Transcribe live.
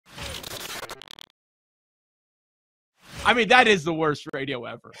I mean, that is the worst radio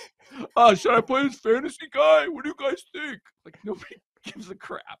ever. Oh, should I play this fantasy guy? What do you guys think? Like, nobody gives a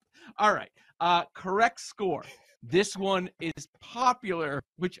crap. All right. Correct score. This one is popular,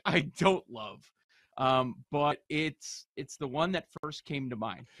 which I don't love. But it's the one that first came to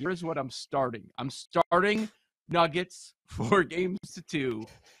mind. Here's what I'm starting. I'm starting Nuggets 4-2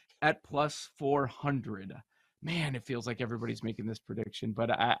 at plus 400. Man, it feels like everybody's making this prediction,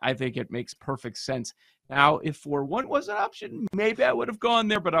 but I think it makes perfect sense. Now, if 4-1 was an option, maybe I would have gone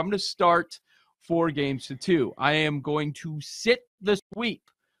there, but I'm going to start 4-2. I am going to sit the sweep.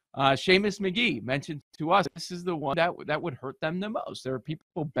 Seamus McGee mentioned to us, this is the one that would hurt them the most. There are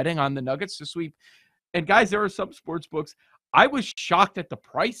people betting on the Nuggets to sweep. And guys, there are some sports books. I was shocked at the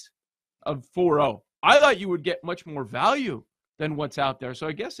price of 4-0. I thought you would get much more value than what's out there. So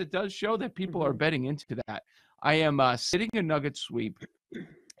I guess it does show that people are betting into that. I am sitting a Nugget sweep,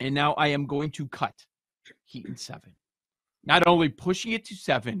 and now I am going to cut Heat in 7. Not only pushing it to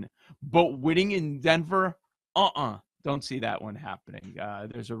 7, but winning in Denver, don't see that one happening.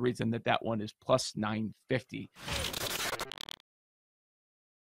 There's a reason that one is plus 950.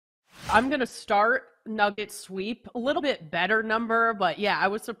 I'm going to start Nugget sweep. A little bit better number, but yeah, I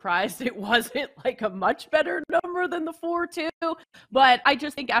was surprised it wasn't like a much better number than the 4-2. But I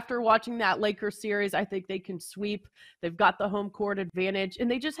just think after watching that Lakers series, I think they can sweep. They've got the home court advantage, and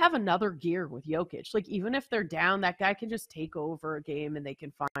they just have another gear with Jokic. Like, even if they're down, that guy can just take over a game and they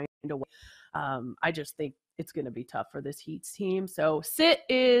can find a way. I just think it's going to be tough for this Heat team. So sit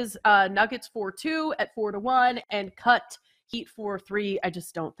is Nuggets 4-2 at 4-1 and cut Heat 4-3. I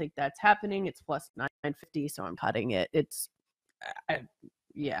just don't think that's happening. It's plus 950, so I'm cutting it.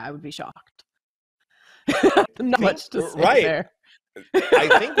 I would be shocked. Not much to say there.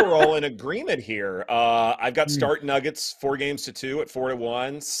 I think we're all in agreement here. I've got start Nuggets 4-2 at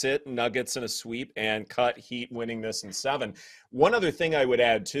 4-1, sit Nuggets in a sweep, and cut Heat winning this in 7. One other thing I would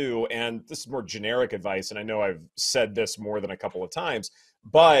add too, and this is more generic advice, and I know I've said this more than a couple of times,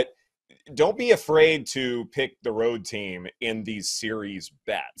 but don't be afraid to pick the road team in these series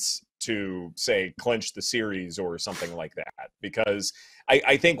bets to, say, clinch the series or something like that, because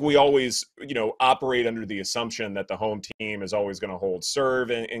I think we always, operate under the assumption that the home team is always going to hold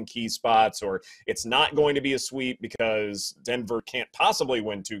serve in key spots, or it's not going to be a sweep because Denver can't possibly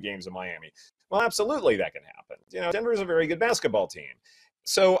win 2 games in Miami. Well, absolutely that can happen. Denver is a very good basketball team.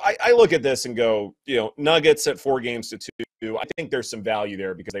 So I look at this and go, Nuggets at 4-2. I think there's some value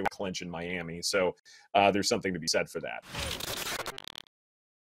there because they will clinch in Miami. So there's something to be said for that.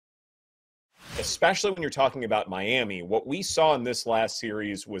 Especially when you're talking about Miami, what we saw in this last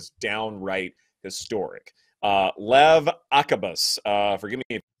series was downright historic. Lev Akabas, forgive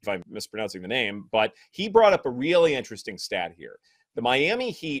me if I'm mispronouncing the name, but he brought up a really interesting stat here. The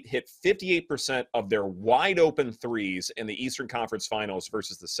Miami Heat hit 58% of their wide-open threes in the Eastern Conference Finals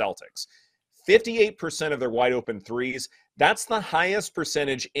versus the Celtics. 58% of their wide-open threes, that's the highest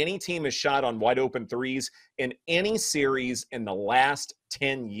percentage any team has shot on wide-open threes in any series in the last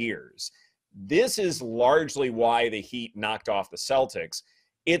 10 years. This is largely why the Heat knocked off the Celtics.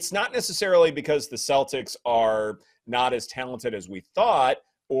 It's not necessarily because the Celtics are not as talented as we thought,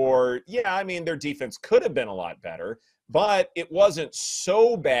 or, their defense could have been a lot better, but it wasn't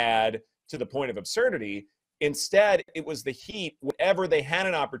so bad to the point of absurdity. Instead, it was the Heat, whenever they had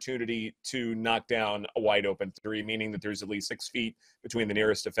an opportunity to knock down a wide open three, meaning that there's at least 6 feet between the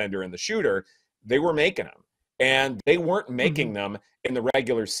nearest defender and the shooter, they were making them. And they weren't making them in the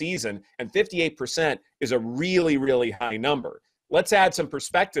regular season. And 58% is a really, really high number. Let's add some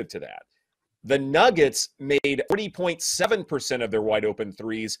perspective to that. The Nuggets made 40.7% of their wide open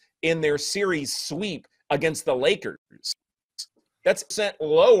threes in their series sweep against the Lakers. That's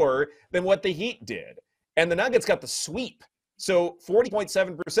lower than what the Heat did. And the Nuggets got the sweep. So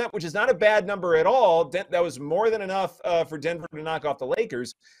 40.7%, which is not a bad number at all. That was more than enough for Denver to knock off the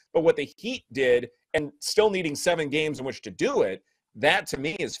Lakers. But what the Heat did, and still needing 7 games in which to do it, that to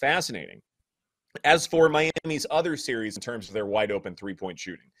me is fascinating. As for Miami's other series in terms of their wide open three-point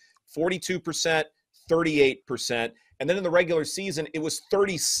shooting, 42%, 38%. And then in the regular season, it was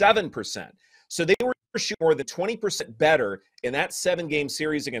 37%. So they were shooting more than 20% better in that 7-game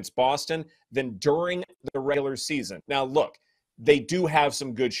series against Boston than during the regular season. Now, look, they do have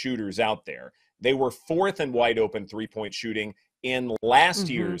some good shooters out there. They were 4th in wide open three-point shooting in last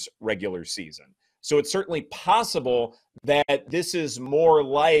year's regular season. So it's certainly possible that this is more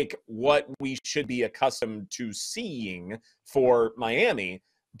like what we should be accustomed to seeing for Miami.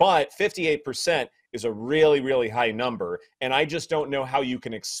 But 58% is a really, really high number. And I just don't know how you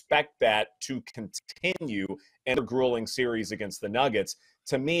can expect that to continue in a grueling series against the Nuggets.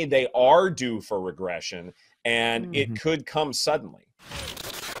 to me, they are due for regression, and it could come suddenly.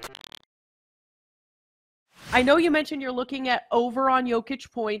 I know you mentioned you're looking at over on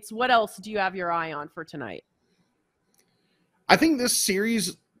Jokic points. What else do you have your eye on for tonight? I think this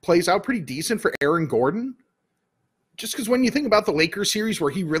series plays out pretty decent for Aaron Gordon. Just because when you think about the Lakers series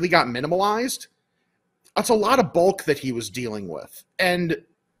where he really got minimalized, that's a lot of bulk that he was dealing with. And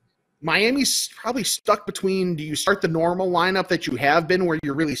Miami's probably stuck between, do you start the normal lineup that you have been where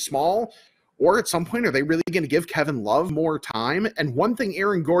you're really small, or at some point are they really going to give Kevin Love more time? And one thing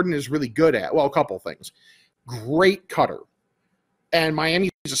Aaron Gordon is really good at, well, a couple things. Great cutter. And Miami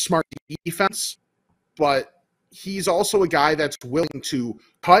is a smart defense, but he's also a guy that's willing to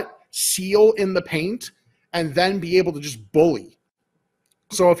cut, seal in the paint, and then be able to just bully.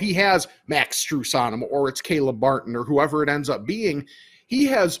 So if he has Max Strus on him, or it's Caleb Martin, or whoever it ends up being, he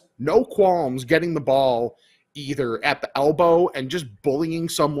has no qualms getting the ball either at the elbow and just bullying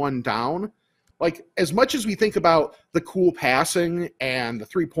someone down. Like, as much as we think about the cool passing and the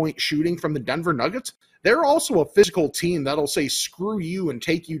three-point shooting from the Denver Nuggets, they're also a physical team that'll say, screw you, and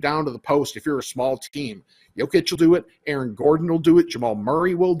take you down to the post if you're a small team. Jokic will do it. Aaron Gordon will do it. Jamal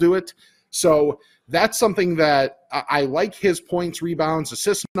Murray will do it. So that's something that I like, his points, rebounds,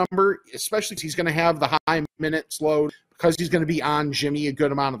 assist number, especially because he's going to have the high minutes load because he's going to be on Jimmy a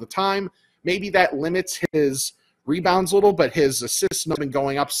good amount of the time. Maybe that limits his rebounds a little, but his assists have been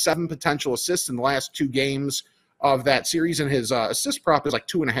going up, 7 potential assists in the last 2 games of that series, and his assist prop is like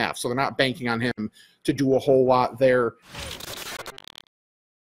 2.5, so they're not banking on him to do a whole lot there.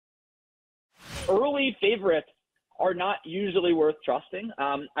 Early favorites are not usually worth trusting.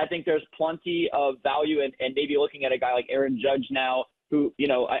 I think there's plenty of value in maybe looking at a guy like Aaron Judge now, who, you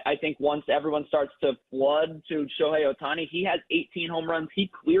know, I think once everyone starts to flood to Shohei Ohtani, he has 18 home runs. He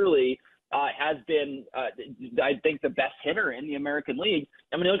clearly has been, I think, the best hitter in the American League.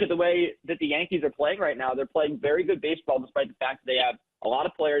 And when you look at the way that the Yankees are playing right now, they're playing very good baseball despite the fact that they have a lot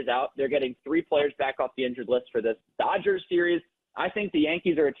of players out. They're getting 3 players back off the injured list for this Dodgers series. I think the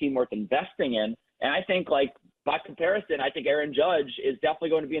Yankees are a team worth investing in. And I think, like, by comparison, I think Aaron Judge is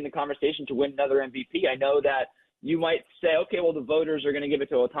definitely going to be in the conversation to win another MVP. I know that you might say, okay, well, the voters are going to give it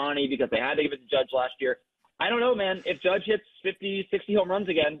to Ohtani because they had to give it to Judge last year. I don't know, man. If Judge hits 50, 60 home runs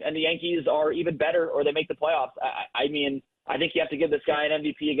again and the Yankees are even better or they make the playoffs, I mean, I think you have to give this guy an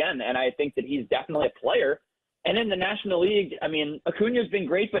MVP again, and I think that he's definitely a player. And in the National League, I mean, Acuna's been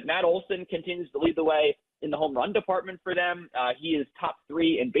great, but Matt Olson continues to lead the way in the home run department for them. He is top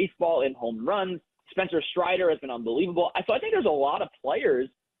 3 in baseball in home runs. Spencer Strider has been unbelievable. So I think there's a lot of players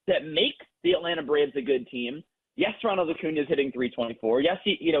that make the Atlanta Braves a good team. Yes, Ronald Acuna is hitting 324. Yes,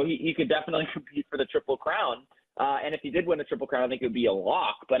 he could definitely compete for the Triple Crown. And if he did win a Triple Crown, I think it would be a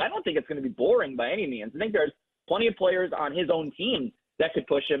lock. But I don't think it's going to be boring by any means. I think there's plenty of players on his own team that could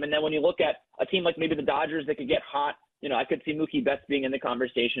push him. And then when you look at a team like maybe the Dodgers that could get hot, you know, I could see Mookie Betts being in the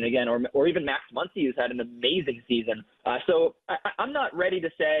conversation again, or even Max Muncy, who's had an amazing season. So I'm not ready to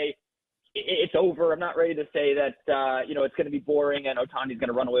say it's over. I'm not ready to say that, it's going to be boring and Ohtani's going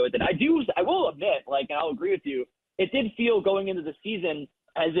to run away with it. I will admit, and I'll agree with you, it did feel going into the season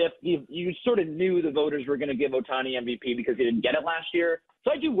as if you sort of knew the voters were going to give Ohtani MVP because he didn't get it last year.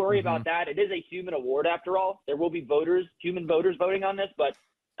 So I do worry about that. It is a human award after all. There will be human voters voting on this, but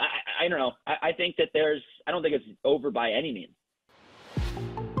I don't know. I think that I don't think it's over by any means.